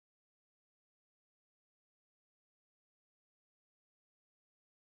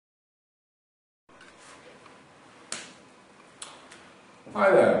Hi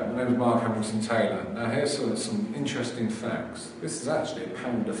there, my name is Mark Hamilton Taylor. Now here's some interesting facts. This is actually a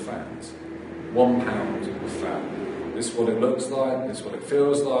pound of fat. 1 pound of fat. This is what it looks like, this is what it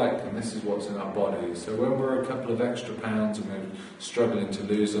feels like, and this is what's in our bodies. So when we're a couple of extra pounds and we're struggling to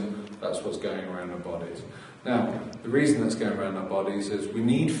lose them, that's what's going around our bodies. Now, the reason that's going around our bodies is we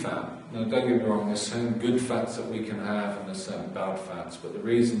need fat. Now don't get me wrong, there's certain good fats that we can have and there's certain bad fats, but the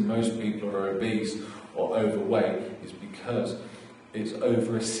reason most people are obese or overweight is because it's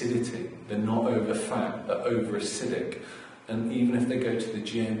over acidity. They're not over fat, they're over acidic. And even if they go to the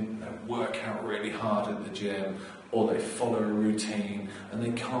gym, they work out really hard at the gym, or they follow a routine and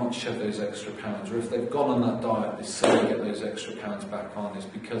they can't shed those extra pounds, or if they've gone on that diet, they still get those extra pounds back on, is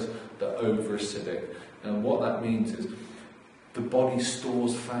because they're over acidic. And what that means is the body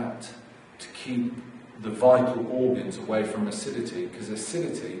stores fat to keep the vital organs away from acidity, because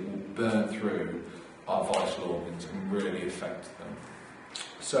acidity will burn through our vital organs and really affect them.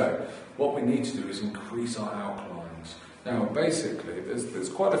 So what we need to do is increase our alkalines. Now basically there's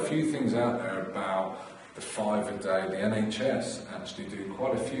quite a few things out there about the 5 a day. The NHS actually do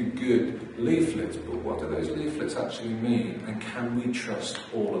quite a few good leaflets, but what do those leaflets actually mean, and can we trust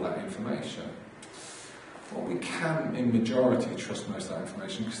all of that information? Well, we can in majority trust most of that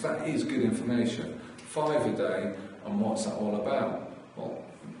information, because that is good information. 5 a day, and what's that all about? Well,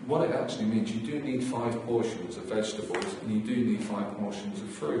 what it actually means, you do need 5 portions of vegetables and you do need 5 portions of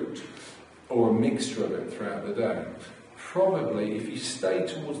fruit, or a mixture of it throughout the day. Probably, if you stay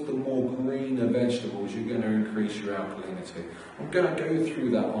towards the more greener vegetables, you're going to increase your alkalinity. I'm going to go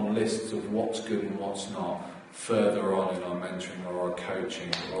through that on lists of what's good and what's not further on in our mentoring or our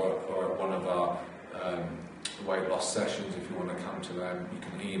coaching, or at one of our weight loss sessions. If you want to come to them, you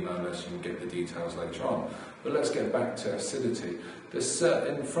can email us and get the details later on. But let's get back to acidity. There's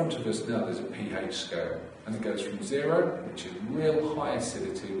in front of us now, there's a pH scale, and it goes from 0, which is real high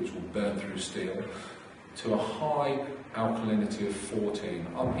acidity, which will burn through steel, to a high alkalinity of 14.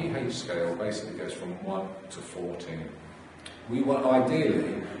 Our pH scale basically goes from 1 to 14.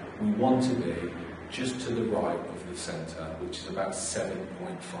 Ideally, we want to be just to the right of the centre, which is about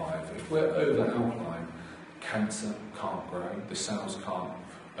 7.5. If we're over alkaline, cancer can't grow, the cells can't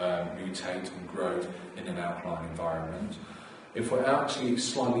mutate and grow in an alkaline environment. If we're actually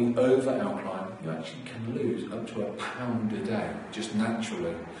slightly over alkaline, you actually can lose up to 1 pound a day, just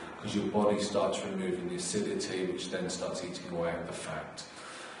naturally, because your body starts removing the acidity, which then starts eating away at the fat.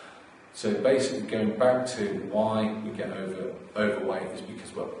 So basically, going back to why we get overweight is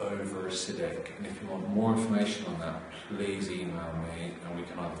because we're over acidic. And if you want more information on that, please email me, and we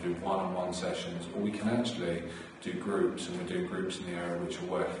can either do one-on-one sessions, or we can actually do groups, and we're doing groups in the area which are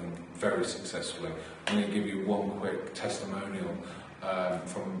working very successfully. I'm going to give you one quick testimonial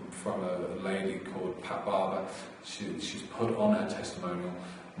from a lady called Pat Barber. She's put on her testimonial,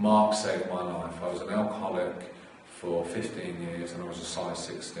 "Mark saved my life. I was an alcoholic for 15 years and I was a size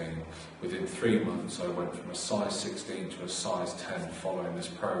 16. Within 3 months I went from a size 16 to a size 10 following this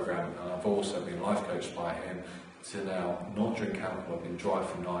program, and I've also been life coached by him to now not drink alcohol. I've been dry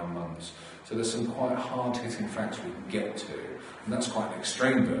for 9 months." So there's some quite hard-hitting facts we can get to, and that's quite an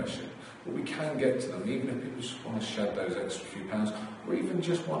extreme version, but we can get to them, even if people just want to shed those extra few pounds, or even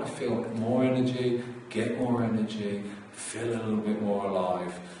just want to feel more energy, get more energy, feel a little bit more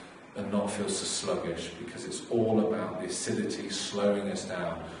alive, and not feel so sluggish, because it's all about the acidity slowing us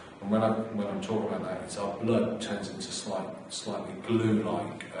down. And when I'm talking about that, it's our blood turns into slightly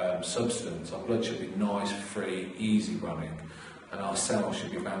glue-like substance. Our blood should be nice, free, easy running, and our cells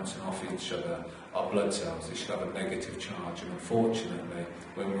should be bouncing off each other. Our blood cells, they should have a negative charge, and unfortunately,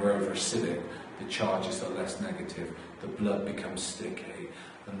 when we're over acidic, the charges are less negative, the blood becomes sticky,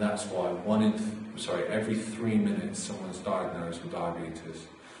 and that's why every 3 minutes someone's diagnosed with diabetes.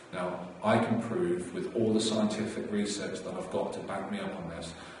 Now, I can prove with all the scientific research that I've got to back me up on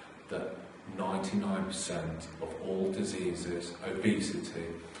this, that 99% of all diseases, obesity,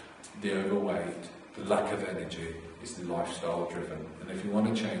 the overweight, the lack of energy, is lifestyle driven. And if you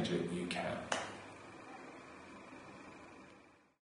want to change it, you can.